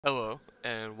Hello,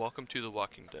 and welcome to The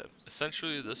Walking Dead.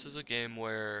 Essentially, this is a game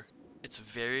where it's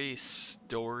very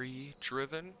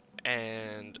story-driven,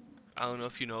 and I don't know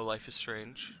if you know Life is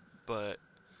Strange, but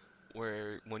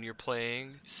where when you're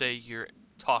playing, say you're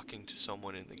talking to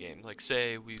someone in the game. Like,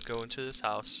 say we go into this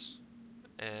house,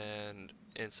 and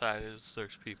inside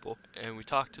there's people, and we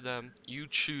talk to them. You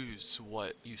choose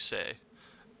what you say.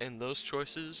 And those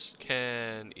choices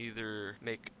can either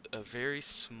make a very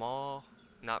small,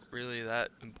 not really that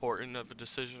important of a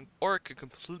decision, or it could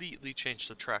completely change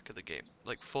the track of the game,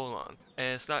 like full on.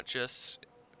 And it's not just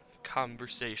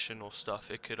conversational stuff,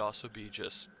 it could also be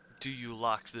just, do you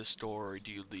lock this door or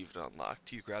do you leave it unlocked?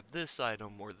 Do you grab this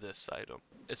item or this item?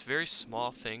 It's very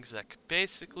small things that could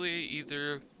basically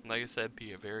either, like I said,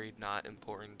 be a very not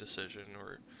important decision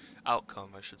or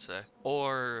outcome, I should say,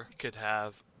 or it could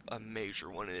have a major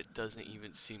one and it doesn't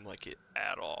even seem like it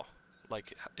at all.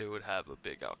 Like it would have a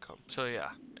big outcome. So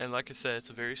yeah, and like I said, it's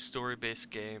a very story-based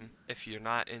game. If you're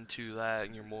not into that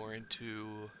and you're more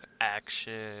into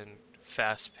action,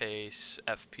 fast-paced,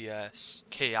 FPS,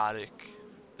 chaotic,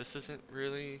 this isn't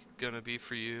really gonna be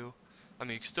for you. I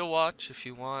mean, you can still watch if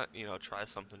you want, try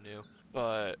something new.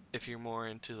 But if you're more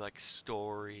into like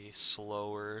story,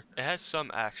 slower, it has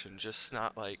some action, just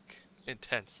not like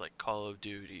intense like Call of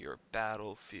Duty or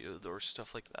Battlefield or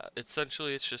stuff like that.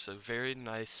 Essentially, it's just a very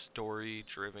nice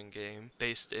story-driven game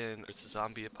based in it's a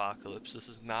zombie apocalypse. This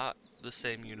is not the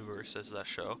same universe as that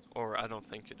show, or I don't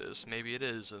think it is. Maybe it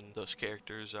is, and those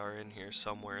characters are in here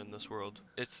somewhere in this world.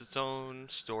 It's its own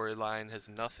storyline, has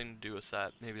nothing to do with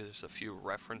that. Maybe there's a few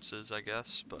references, I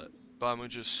guess, but I'm gonna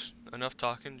just enough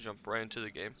talking, jump right into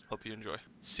the game. Hope you enjoy.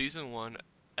 Season 1,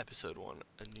 Episode 1,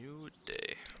 A New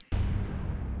Day.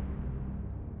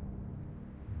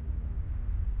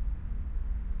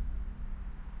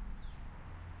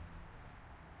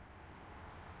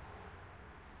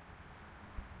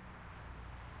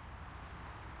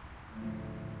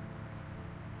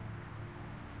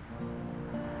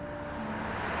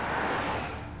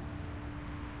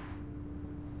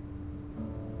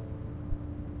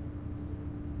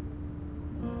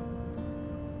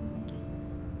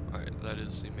 Alright, that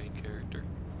is the main character.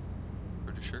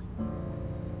 Pretty sure.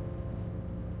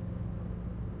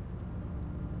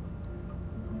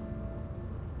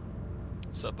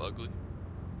 What's up, ugly?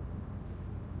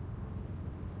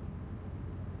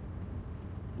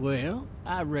 Well,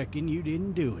 I reckon you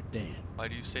didn't do it then. Why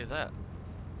do you say that?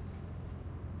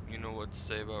 You know what to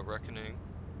say about reckoning?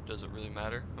 Does it really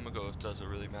matter? I'm gonna go with does it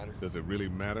really matter. Does it really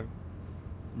matter?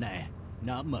 Nah,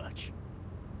 not much.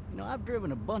 You know, I've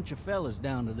driven a bunch of fellas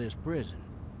down to this prison.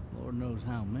 Lord knows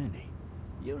how many.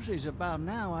 Usually it's about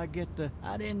now I get the,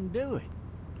 I didn't do it.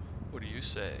 What do you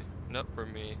say? Not for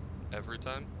me. Every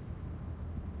time?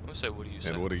 I'm gonna say what do you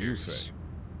say? And what do you Yours. say?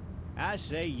 I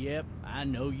say, yep, I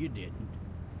know you didn't.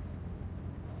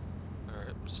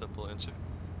 Alright, simple answer.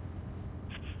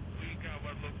 We got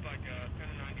what looks like a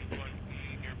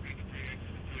 1091E near Peachtree,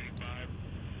 exit 285.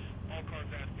 All cars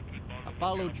asked to keep on the I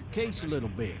followed lookout your for case a little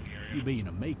bit, in the area. you being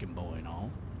a Macon boy and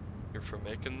all. You're from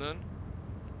Macon then?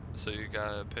 So you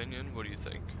got an opinion? What do you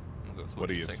think? I'm gonna go with What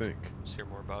do you think? Let's hear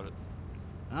more about it.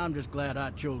 I'm just glad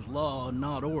I chose law and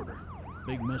not order.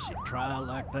 Big messy trial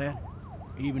like that,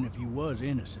 even if you was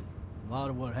innocent, a lot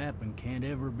of what happened can't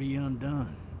ever be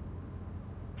undone.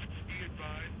 Be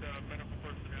advised, medical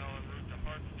personnel en route to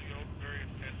Hartsfield. Very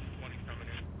intense 20 coming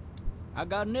in. I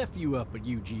got a nephew up at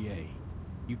UGA.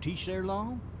 You teach there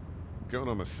long? Going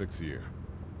on my 6th year.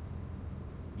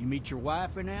 You meet your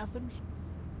wife in Athens?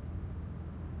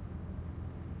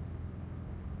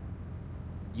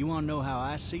 You wanna know how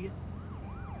I see it?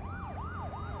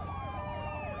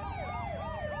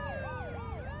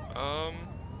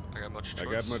 I got much choice.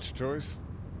 I got much choice?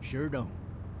 Sure don't.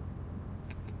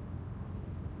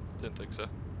 Didn't think so.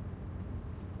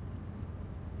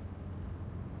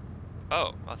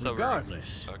 Oh, I thought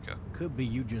Regardless, we were... Okay. could be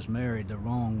you just married the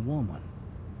wrong woman.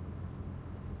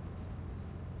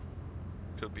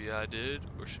 Could be I did,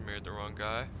 or she married the wrong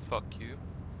guy. Fuck you.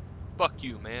 Fuck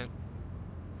you, man.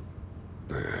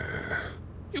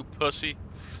 You pussy.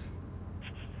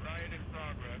 Riot in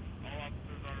progress. All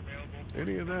officers are available.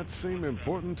 Any of that seem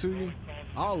important to you?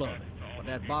 All of it, but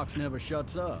that box never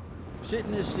shuts up. Sit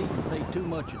in this seat and pay too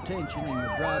much attention and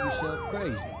you'll drive yourself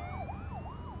crazy.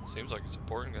 Seems like it's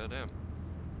important, goddamn.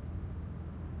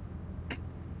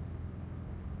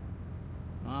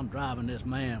 I'm driving this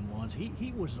man once.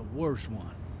 He was the worst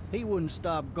one. He wouldn't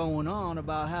stop going on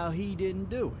about how he didn't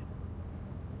do it.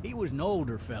 He was an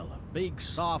older fella, big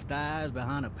soft eyes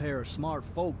behind a pair of smart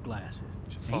folk glasses.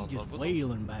 Did you fall He in love just with him?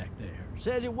 wailing back there.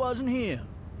 Says it wasn't him.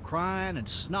 crying and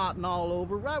snotting all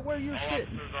over right where you're All sitting.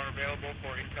 officers are available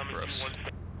for incoming Gross.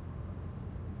 217.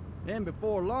 Then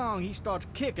before long, he starts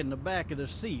kicking the back of the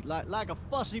seat like a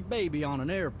fussy baby on an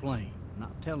airplane. And I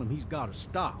tell him he's got to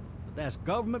stop, that that's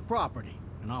government property,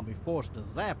 and I'll be forced to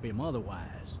zap him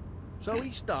otherwise. So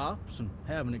he stops, and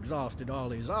having exhausted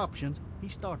all his options, he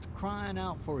starts crying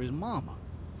out for his mama.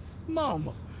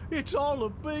 Mama, it's all a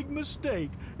big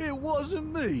mistake. It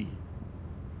wasn't me.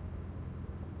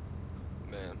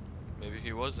 Man, maybe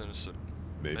he was innocent.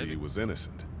 Maybe he was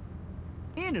innocent.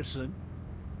 Innocent?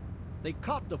 They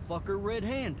caught the fucker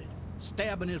red-handed,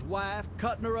 stabbing his wife,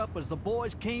 cutting her up as the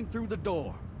boys came through the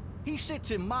door. He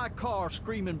sits in my car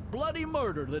screaming bloody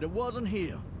murder that it wasn't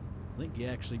him. I think he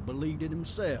actually believed it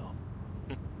himself.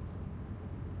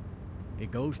 It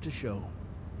goes to show,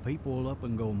 people will up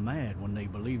and go mad when they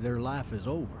believe their life is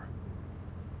over.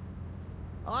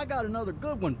 I got another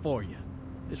good one for you.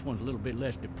 This one's a little bit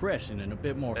less depressing and a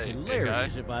bit more Hey,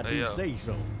 hilarious guy. if I Hey, do yo. say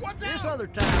so. What's This up? other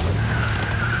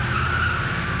time...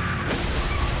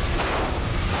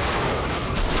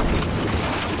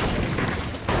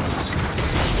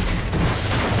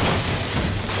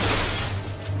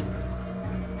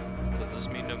 Does this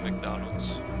mean no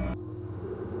McDonald's?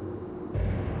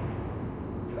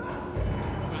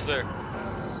 Who's there?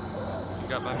 You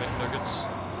got my McNuggets?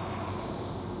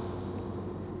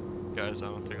 Guys, I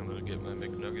don't think I'm gonna get my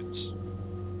McNuggets.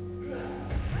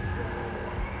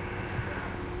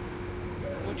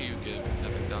 What do you get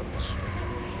at McDonald's?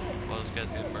 While this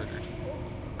guy's getting murdered.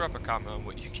 Drop a comment on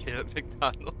what you get at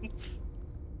McDonald's.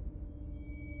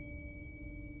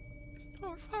 Oh,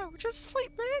 we're fine. We're just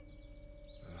asleep, man.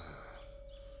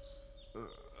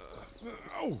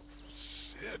 Oh,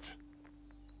 shit.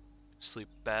 Sleep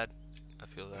bad. I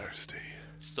feel that. Thirsty.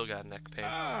 Still got neck pain.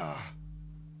 Ah.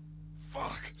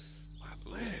 Fuck.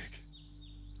 My leg.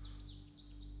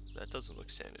 That doesn't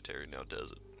look sanitary now,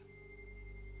 does it?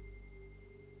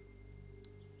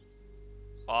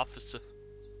 Officer.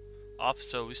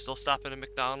 Officer, we still stopping at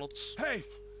McDonald's? Hey!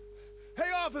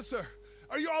 Hey, officer!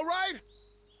 Are you alright?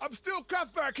 I'm still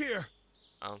cuffed back here.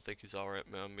 I don't think he's alright,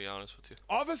 man. I'm gonna be honest with you.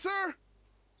 Officer?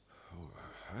 Oh,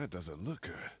 that doesn't look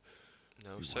good.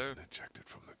 No, He sir. wasn't ejected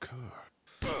from the car.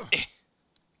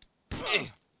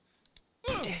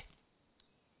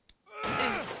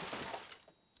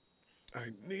 I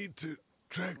need to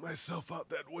drag myself out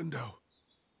that window.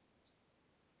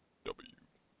 W.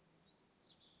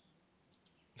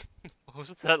 What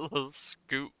was that little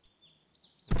scoop?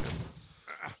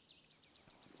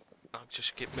 I'll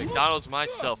just get McDonald's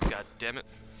myself, god damn it.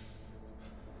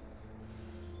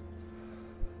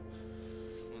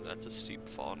 Well, that's a steep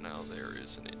fall now there,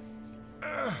 isn't it?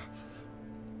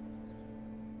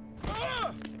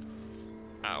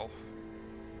 Ow.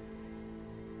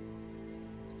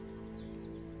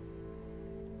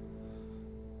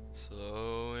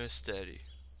 Slow and steady.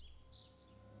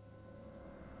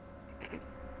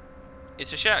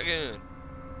 It's a shotgun,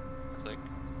 I think.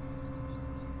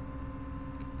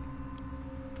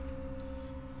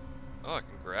 Oh, I can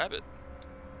grab it.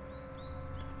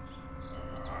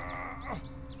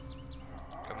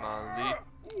 Come on,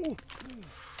 Lee.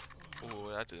 Oh,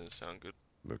 that didn't sound good.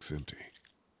 Looks empty.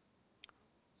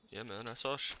 Yeah, man, I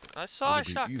saw a It'll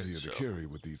be shotgun easier shell. to carry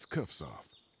with these cuffs off.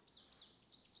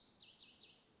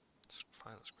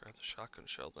 Fine, let's grab the shotgun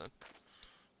shell then.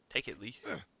 Take it, Lee.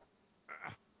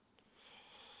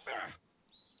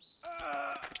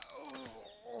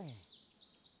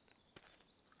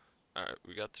 Alright,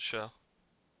 we got the shell.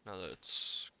 Now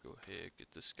let's go ahead and get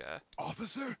this guy.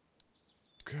 Officer?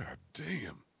 God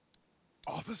damn.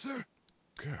 Officer?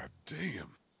 God damn.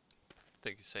 I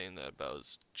think he's saying that about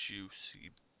his juicy,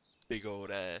 big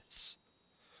old ass.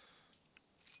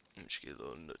 Let me just get a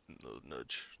little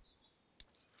nudge.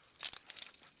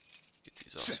 Get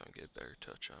these off so I can get a better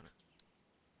touch on it.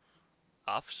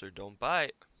 Officer, don't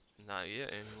bite. Not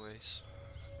yet, anyways.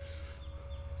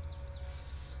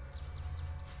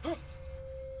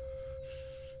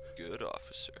 Good,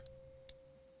 officer.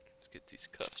 Let's get these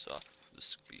cuffs off.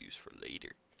 This will be used for later.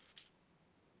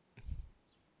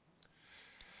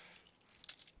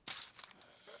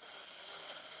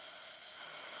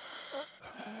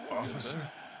 Officer?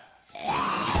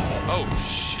 Oh,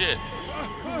 shit.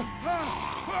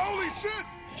 Holy shit!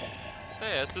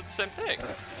 Hey, I said the same thing.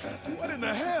 What in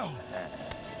the hell?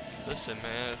 Listen,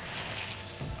 man.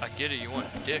 I get it, you want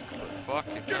dick, but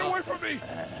fucking Get away from me!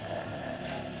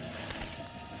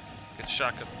 Get the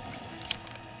shotgun.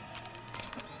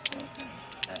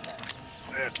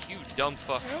 Shit! You dumb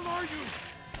fuck. Hell are you?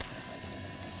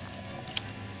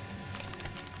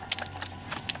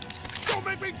 Don't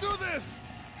make me do this!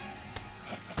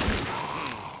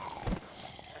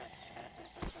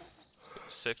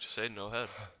 safe to say no head.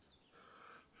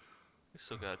 You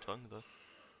still got a tongue though.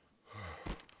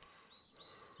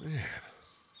 Man.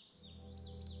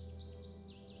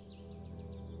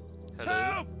 Hello?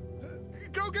 Help!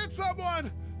 Go get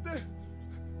someone!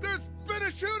 There's been a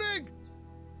shooting!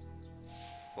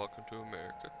 Welcome to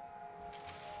America.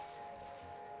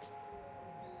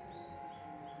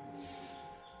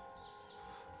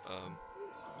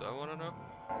 Do I want to know?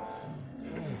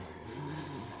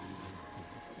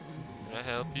 Can I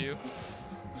help you?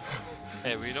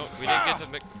 Hey, we didn't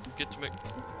get to Mc.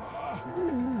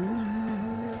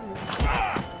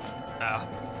 Ah,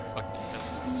 fuck you.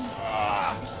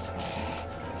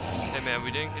 Hey man,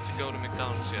 we didn't get to go to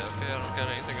McDonald's yet, okay? I don't got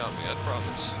anything on me, I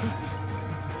promise.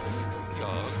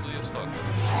 Y'all ugly as fuck.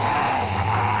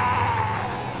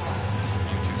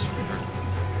 You too, sweetheart.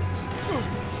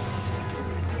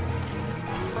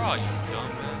 Crawl, you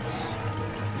dumbass.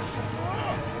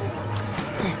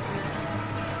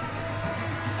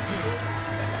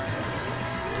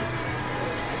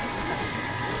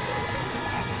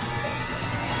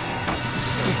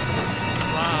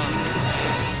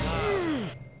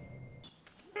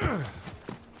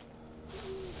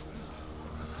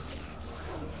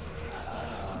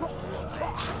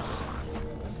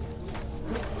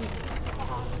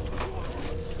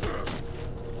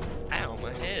 Ow,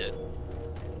 my head.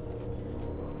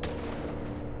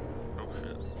 Oh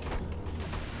shit.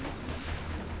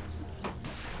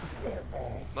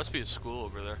 Must be a school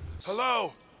over there.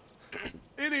 Hello?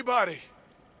 Anybody?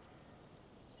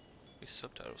 These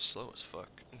subtitles slow as fuck.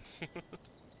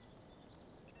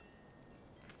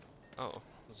 Oh,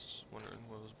 I was wondering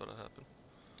what was about to happen.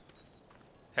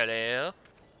 Hello?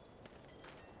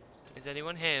 Is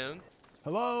anyone home?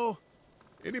 Hello?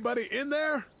 Anybody in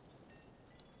there?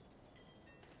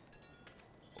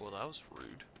 Well, that was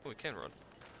rude. Oh, he can run.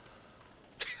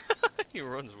 He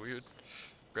runs weird.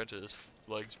 Granted, his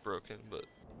leg's broken, but...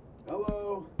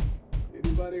 Hello?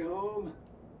 Anybody home?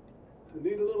 I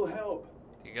need a little help.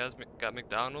 You guys got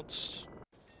McDonald's?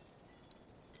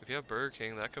 If you have Burger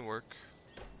King, that can work.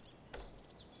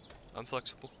 I'm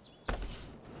flexible.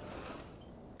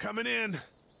 Coming in.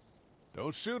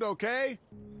 Don't shoot, okay?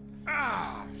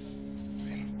 Ah!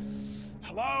 Shit.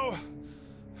 Hello?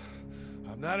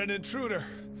 I'm not an intruder.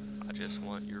 I just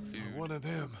want your food. I'm one of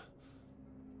them.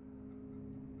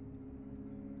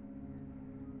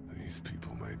 These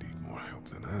people may need more help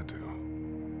than I do.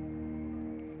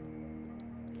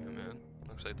 Yeah, man.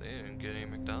 Looks like they didn't get any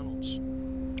McDonald's.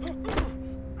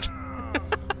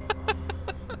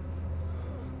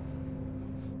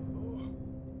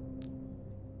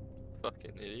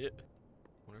 Fucking idiot.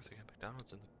 Wonder if they got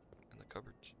McDonald's in the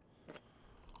cupboards.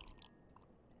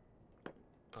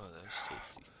 Oh, that was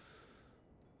tasty.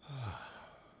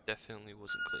 Definitely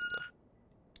wasn't clean though.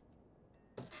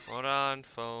 Hold on,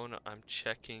 phone. I'm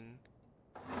checking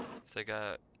if they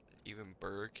got even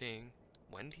Burger King,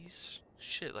 Wendy's.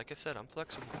 Shit, like I said, I'm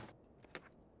flexible.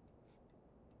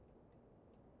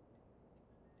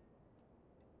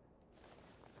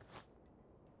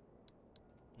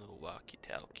 Little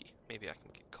walkie-talkie. Maybe I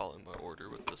can call in my order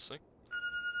with this thing.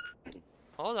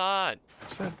 Hold on.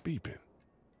 What's that beeping?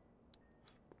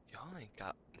 Y'all ain't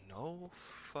got no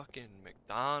fucking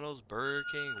McDonald's, Burger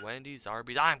King, Wendy's,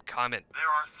 Arby's. I'm coming. There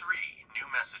are 3 new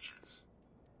messages.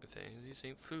 If any of these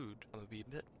ain't food, I'm gonna be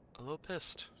a little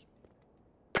pissed.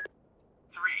 3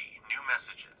 new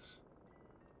messages.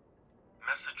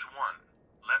 Message 1,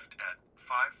 left at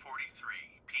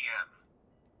 5:43 p.m.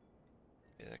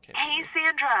 Yeah, that can't Hey, be me.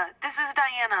 Sandra, this is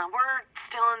Diana. We're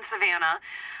still in Savannah.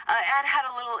 Ed had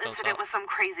a little Sounds incident hot. with some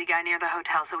crazy guy near the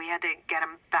hotel, so we had to get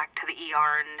him back to the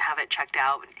ER and have it checked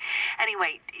out.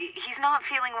 Anyway, he's not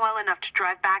feeling well enough to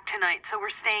drive back tonight, so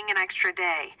we're staying an extra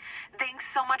day. Thanks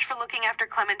so much for looking after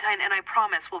Clementine, and I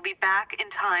promise we'll be back in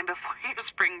time before your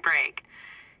spring break.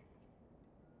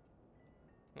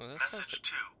 Well, that sounds Message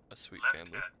like 2, a sweet left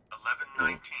family. at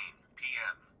 11:19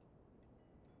 p.m.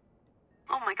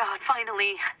 Oh my God,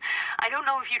 finally. I don't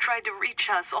know if you tried to reach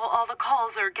us. All the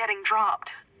calls are getting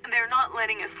dropped. They're not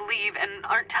letting us leave and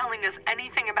aren't telling us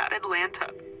anything about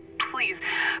Atlanta. Please,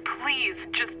 please,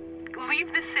 just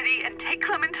leave the city and take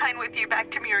Clementine with you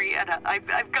back to Murrieta.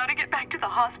 I've got to get back to the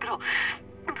hospital.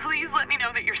 Please let me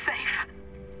know that you're safe.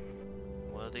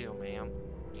 Will do, ma'am.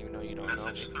 Even though you don't know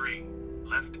Message me. 3,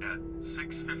 left at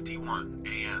 6:51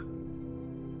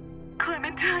 a.m.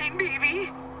 Clementine,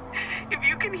 baby. If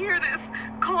you can hear this,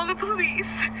 call the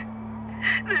police.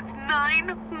 That's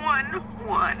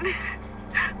 911.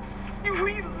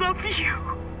 We love you.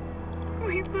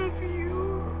 We love you.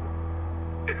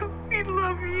 We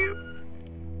love you.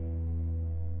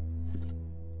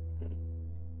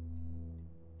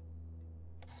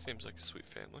 Seems like a sweet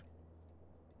family.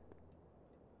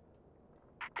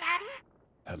 Daddy?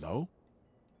 Hello?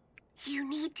 You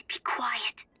need to be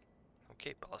quiet.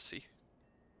 Okay, bossy.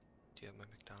 Do you have my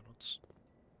McDonald's?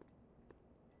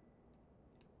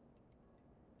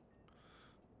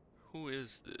 Who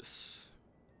is this?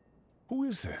 Who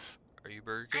is this? Are you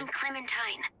Burger I'm King?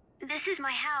 Clementine. This is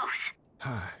my house.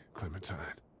 Hi,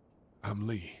 Clementine. I'm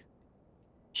Lee.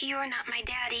 You're not my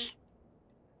daddy.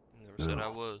 Never said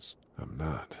I No. was. I'm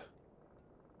not.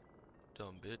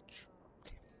 Dumb bitch.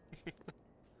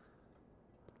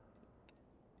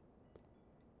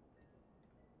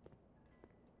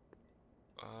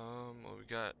 Well, we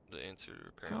got the answer to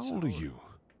your How parents. old are you?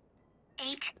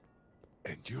 8.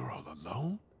 And you're all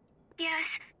alone?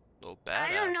 Yes. Little badass.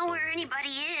 I don't know over where here. anybody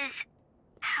is.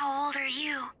 How old are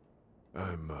you?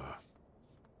 I'm,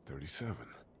 37.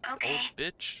 Okay. Old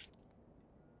bitch.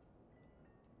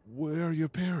 Where are your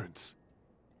parents?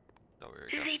 Thought we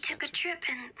already got They this took a answer. trip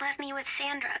and left me with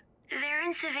Sandra. They're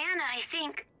in Savannah, I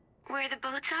think. Where the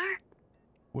boats are?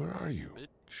 Where are you?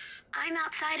 Bitch. I'm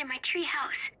outside in my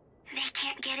treehouse. They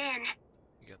can't get in.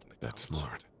 You got the McDonald's. That's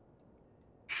smart.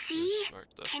 See? You're smart,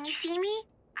 though. Can you see me?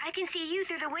 I can see you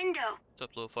through the window. What's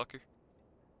up, little fucker?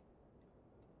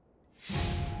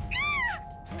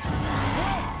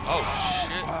 Oh,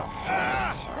 shit.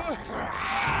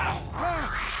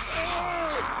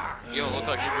 You don't look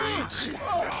like you breathes.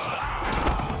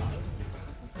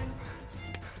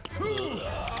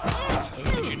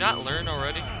 Did you not learn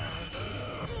already?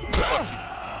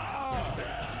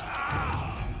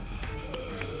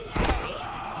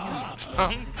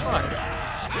 Fuck you. Fuck.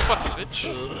 Fuck you,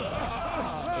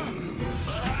 bitch.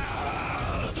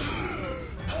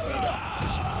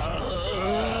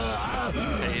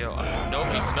 Hey, yo, no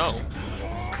means no.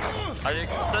 I didn't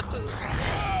consent to this.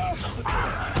 Fuck you.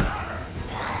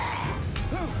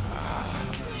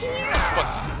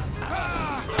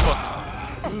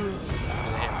 Fuck you.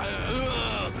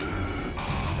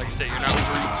 Like I said, you're not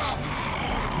freaks.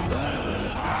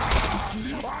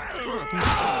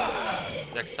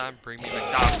 Next time, bring me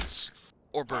McDonald's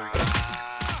or Burger King.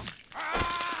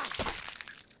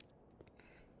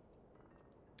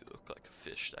 You look like a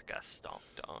fish that got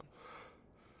stomped on.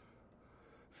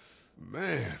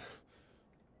 Man.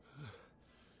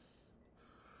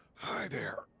 Hi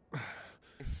there. Are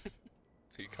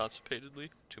you constipated, Lee?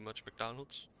 Too much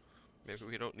McDonald's? Maybe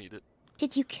we don't need it.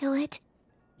 Did you kill it?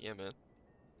 Yeah, man.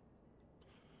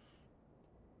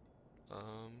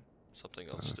 Something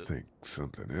I else did. think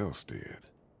something else did.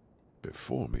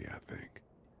 Before me, I think.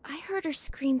 I heard her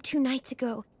scream 2 nights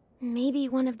ago. Maybe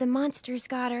one of the monsters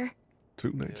got her.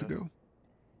 2 nights Yeah. ago?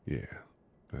 Yeah,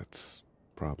 that's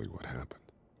probably what happened.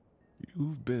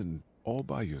 You've been all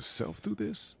by yourself through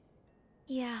this?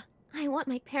 Yeah, I want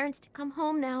my parents to come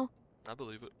home now. I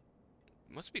believe it.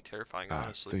 It must be terrifying, I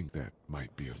honestly. think that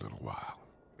might be a little while.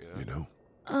 Yeah. You know?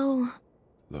 Oh,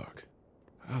 Look,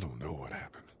 I don't know what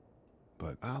happened,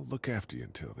 but I'll look after you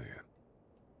until then.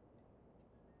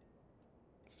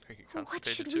 Are you what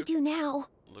constipated should too? we do now?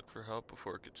 Look for help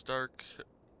before it gets dark.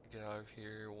 Get out of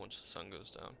here once the sun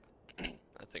goes down.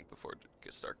 I think before it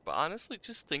gets dark. But honestly,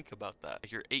 just think about that.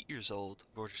 Like, you're 8 years old.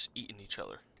 We're just eating each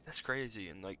other. That's crazy.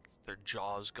 And like their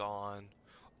jaws gone,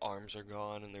 arms are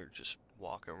gone, and they're just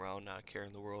walking around not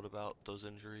caring the world about those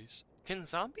injuries. Can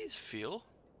zombies feel?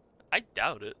 I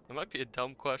doubt it. It might be a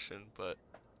dumb question, but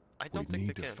I don't We think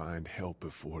need they to can. find help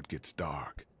before it gets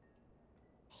dark.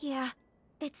 Yeah,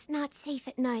 it's not safe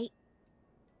at night.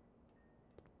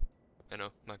 I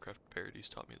know, Minecraft parodies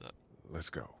taught me that. Let's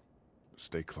go.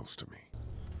 Stay close to me.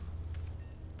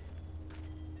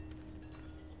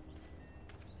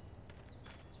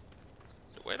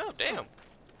 Wait up, damn.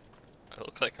 I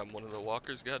look like I'm one of the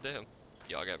walkers, goddamn.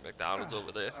 Y'all got McDonald's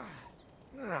over there.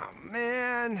 Oh,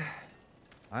 man.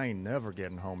 I ain't never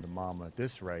getting home to Mama at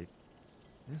this rate.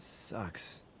 This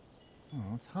sucks. Oh,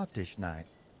 it's hot dish night.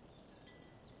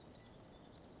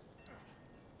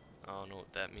 I don't know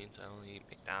what that means. I only eat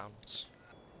McDonald's.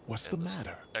 What's And the this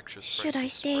matter? Extra Should spicy I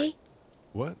stay? Sprite.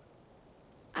 What?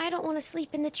 I don't want to sleep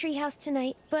in the treehouse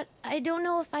tonight, but I don't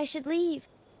know if I should leave.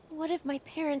 What if my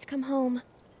parents come home?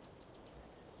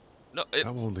 No, it. I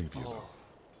won't leave you alone. Oh.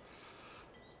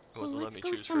 It wasn't Let's let me go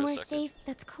choose for a somewhere second. safe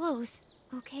that's close,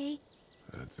 okay?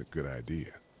 That's a good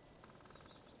idea.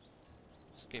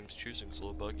 This game's choosing's a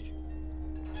little buggy.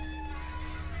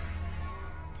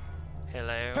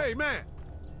 Hello. Hey, man!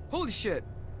 Holy shit.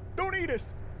 Don't eat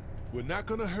us! We're not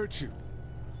gonna hurt you.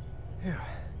 Phew.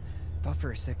 Thought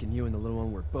for a second you and the little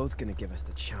one were both gonna give us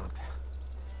the chomp.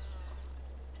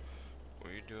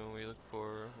 What are you doing? We're looking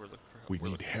for help. We We're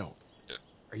need looking- help.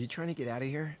 Are you trying to get out of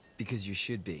here? Because you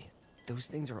should be. those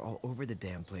things are all over the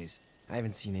damn place. I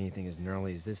haven't seen anything as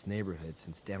gnarly as this neighborhood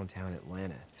since downtown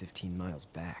Atlanta, 15 miles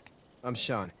back. I'm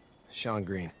Sean. Sean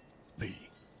Green. Lee,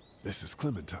 this is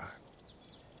Clementine.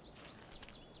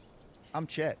 I'm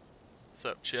Chet. What's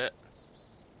up, Chet?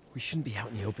 We shouldn't be out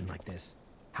in the open like this.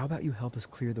 How about you help us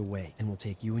clear the way, and we'll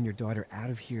take you and your daughter out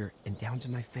of here and down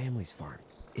to my family's farm.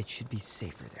 It should be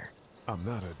safer there. I'm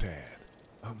not her dad.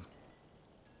 I'm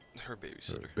Her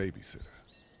babysitter. her babysitter.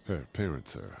 Her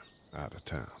parents are out of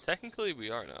town. Technically, we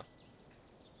are now.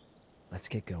 Let's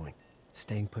get going.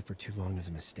 Staying put for too long is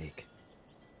a mistake.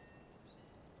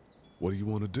 What do you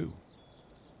want to do?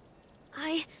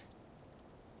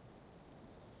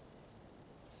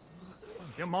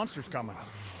 Them monster's coming.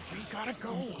 We gotta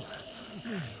go.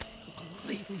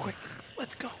 Lee, quick,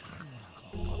 let's go.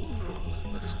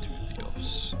 Let's do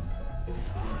this.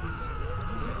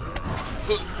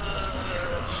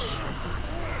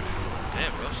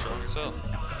 Damn, real strong as hell.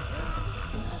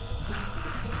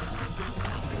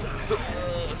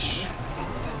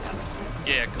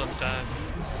 Yeah, clip time.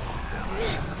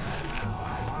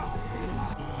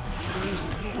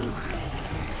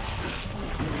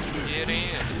 Get in.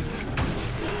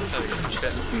 Tell you,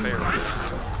 Chet fair.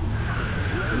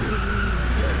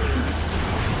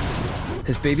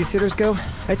 As babysitters go,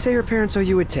 I'd say her parents owe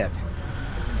you a tip.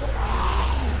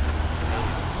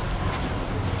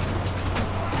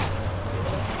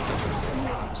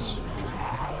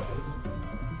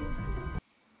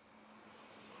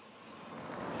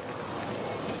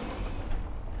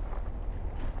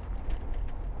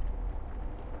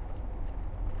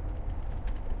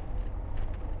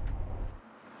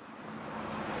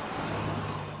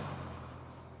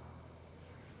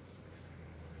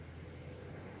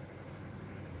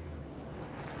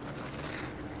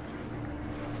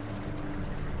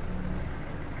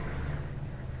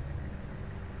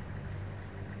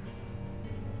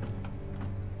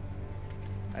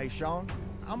 Hey, Sean,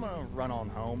 I'm gonna run on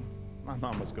home. My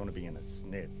mama's gonna be in a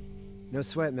snit. No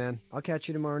sweat, man. I'll catch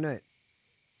you tomorrow night.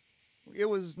 It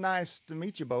was nice to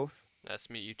meet you both. Nice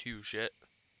to meet you too, Chet.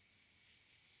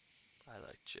 I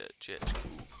like Chet. Chet's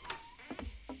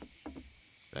cool.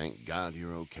 Thank God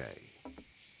you're okay.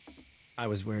 I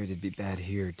was worried it'd be bad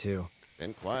here, too.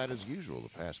 Been quiet as usual the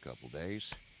past couple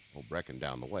days. Old Brecken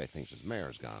down the way thinks his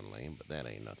mare's gone lame, but that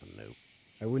ain't nothing new.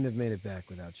 I wouldn't have made it back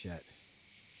without Chet.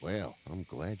 Well, I'm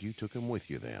glad you took him with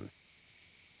you then.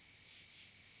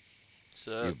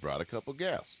 So You brought a couple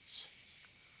guests.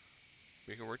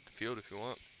 we can work the field if you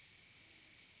want.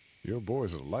 Your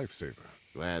boy's a lifesaver.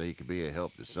 Glad he could be a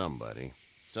help to somebody.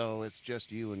 So it's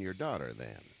just you and your daughter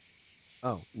then.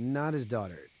 Oh, not his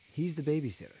daughter. He's the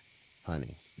babysitter.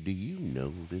 Honey, do you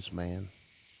know this man?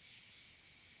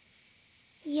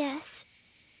 Yes.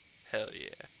 Hell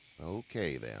yeah.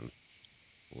 Okay then.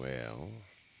 Well,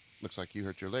 looks like you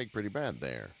hurt your leg pretty bad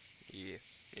there. Yeah,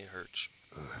 it hurts.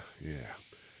 Yeah,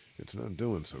 it's not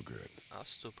doing so good. I'll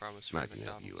still promise for I can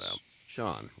help you McDonald's. out.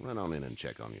 Sean, run on in and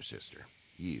check on your sister.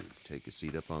 You, take a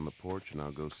seat up on the porch and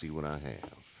I'll go see what I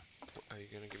have. Are you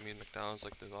gonna give me McDonald's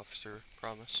like the officer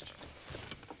promised?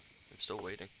 I'm still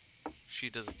waiting. She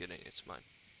doesn't get any, it's mine.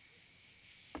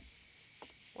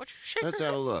 What's your shaker? Let's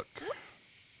have a look.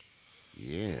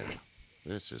 Yeah,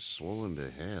 this is swollen to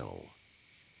hell.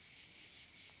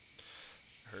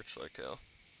 Hurts like hell.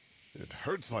 It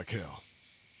hurts like hell.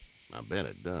 I bet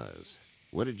it does.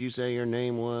 What did you say your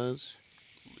name was?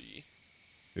 Lee.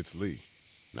 It's Lee.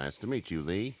 Nice to meet you,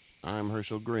 Lee. I'm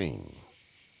Herschel Green.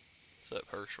 What's up,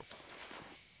 Herschel?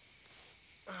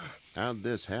 How'd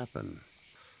this happen?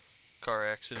 Car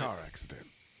accident. Car accident.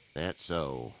 That's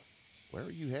so. Where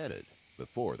were you headed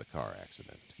before the car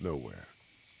accident? Nowhere.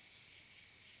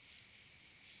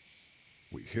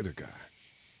 We hit a guy.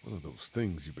 One of those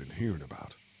things you've been hearing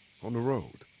about. On the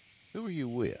road. Who are you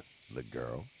with? The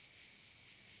girl?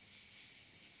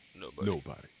 Nobody.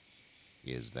 Nobody.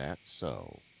 Is that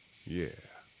so? Yeah,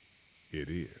 it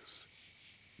is.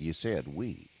 You said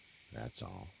we. That's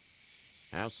all.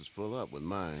 House is full up with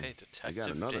mine. Hey, I got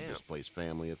Detective another Dan. displaced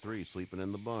family of 3 sleeping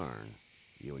in the barn.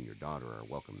 You and your daughter are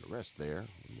welcome to rest there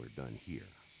when we're done here.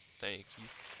 Thank you.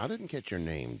 I didn't catch your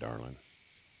name, darling.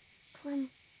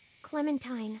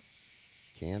 Clementine.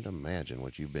 Can't imagine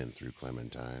what you've been through,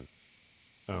 Clementine.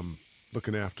 I'm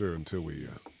looking after her until we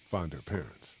find her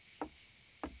parents.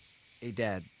 Hey,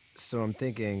 Dad. So I'm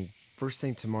thinking, first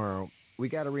thing tomorrow, we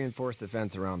gotta reinforce the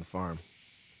fence around the farm.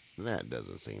 That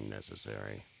doesn't seem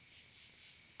necessary.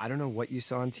 I don't know what you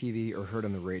saw on TV or heard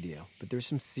on the radio, but there's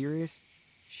some serious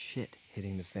shit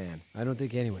hitting the fan. I don't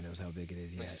think anyone knows how big it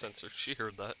is yet. Makes sense. She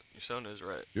heard that. Your son is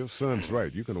right. Your son's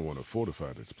right. You're gonna want to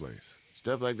fortify this place.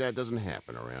 Stuff like that doesn't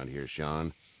happen around here,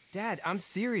 Sean. Dad, I'm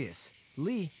serious.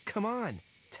 Lee, come on.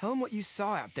 Tell him what you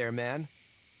saw out there, man.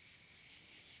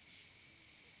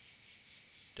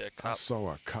 Dead I cop.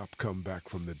 saw a cop come back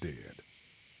from the dead.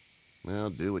 Well,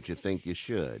 do what you think you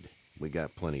should. We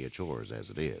got plenty of chores as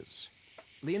it is.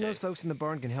 Lee and those folks in the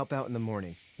barn can help out in the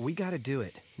morning. We gotta do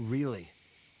it, really.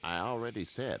 I already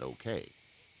said okay.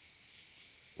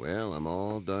 Well, I'm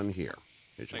all done here.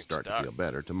 It should Thanks, start Doc. to feel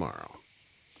better tomorrow.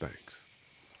 Thanks.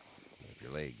 If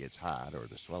your leg gets hot or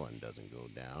the swelling doesn't go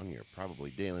down, you're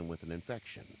probably dealing with an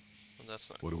infection. Well, that's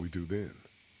not What do we do then?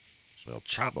 They'll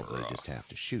Chop her probably off. just have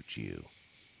to shoot you.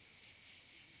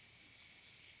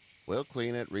 We'll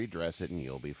clean it, redress it, and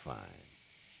you'll be fine.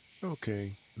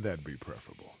 Okay, that'd be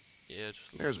preferable. Yeah, just a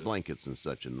little There's bit. blankets and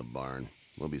such in the barn.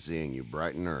 We'll be seeing you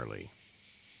bright and early.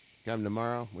 Come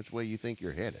tomorrow, which way you think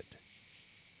you're headed?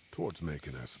 Towards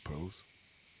Macon, I suppose.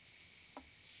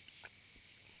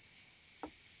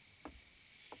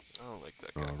 I don't like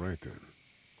that guy. All right then.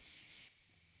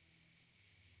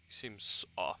 He seems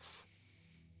off.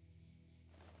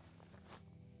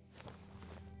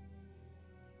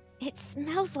 It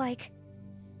smells like...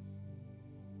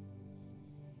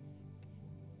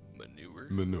 Manure?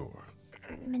 Manure.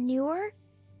 manure?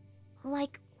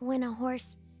 Like when a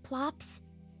horse plops?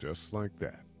 Just like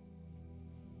that.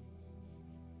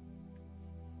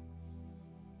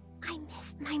 I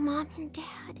missed my mom and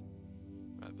dad.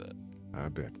 I bet. I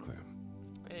bet, Clem.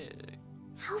 Hey.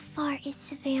 How far is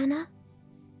Savannah?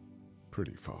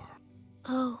 Pretty far.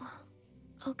 Oh,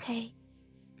 okay.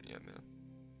 Yeah, man.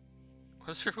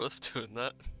 Why's her lip doing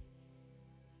that?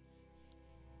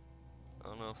 I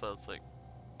don't know if that's like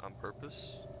on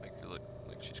purpose, make her look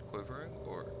like she's quivering,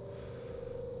 or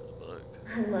a bug.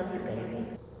 I love you, baby.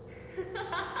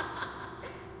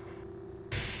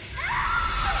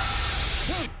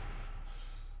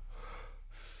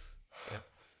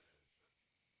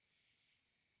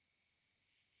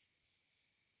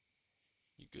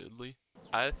 You good, Lee?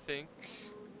 I think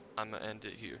I'm gonna end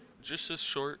it here. Just a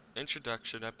short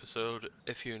introduction episode.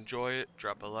 If you enjoy it,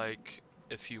 drop a like.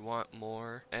 If you want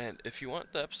more, and if you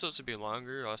want the episodes to be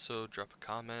longer, also drop a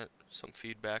comment, some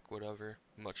feedback, whatever.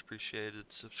 Much appreciated.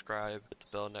 Subscribe, hit the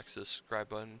bell next to the subscribe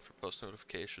button for post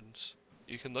notifications.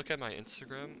 You can look at my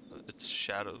Instagram. It's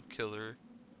Shadow Killer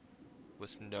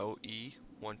with no E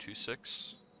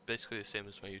 126. Basically the same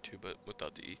as my YouTube, but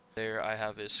without the E. There I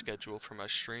have a schedule for my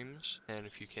streams, and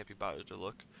if you can't be bothered to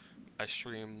look, I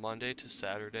stream Monday to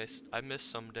Saturday. I miss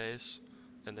some days,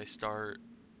 and they start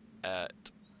at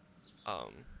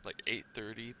like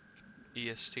 8:30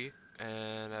 EST,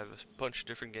 and I have a bunch of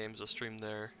different games I'll stream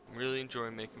there. I'm really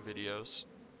enjoying making videos.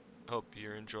 Hope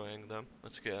you're enjoying them.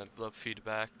 Once again, love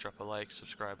feedback, drop a like,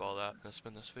 subscribe, all that. That's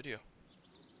been this video.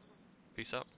 Peace out.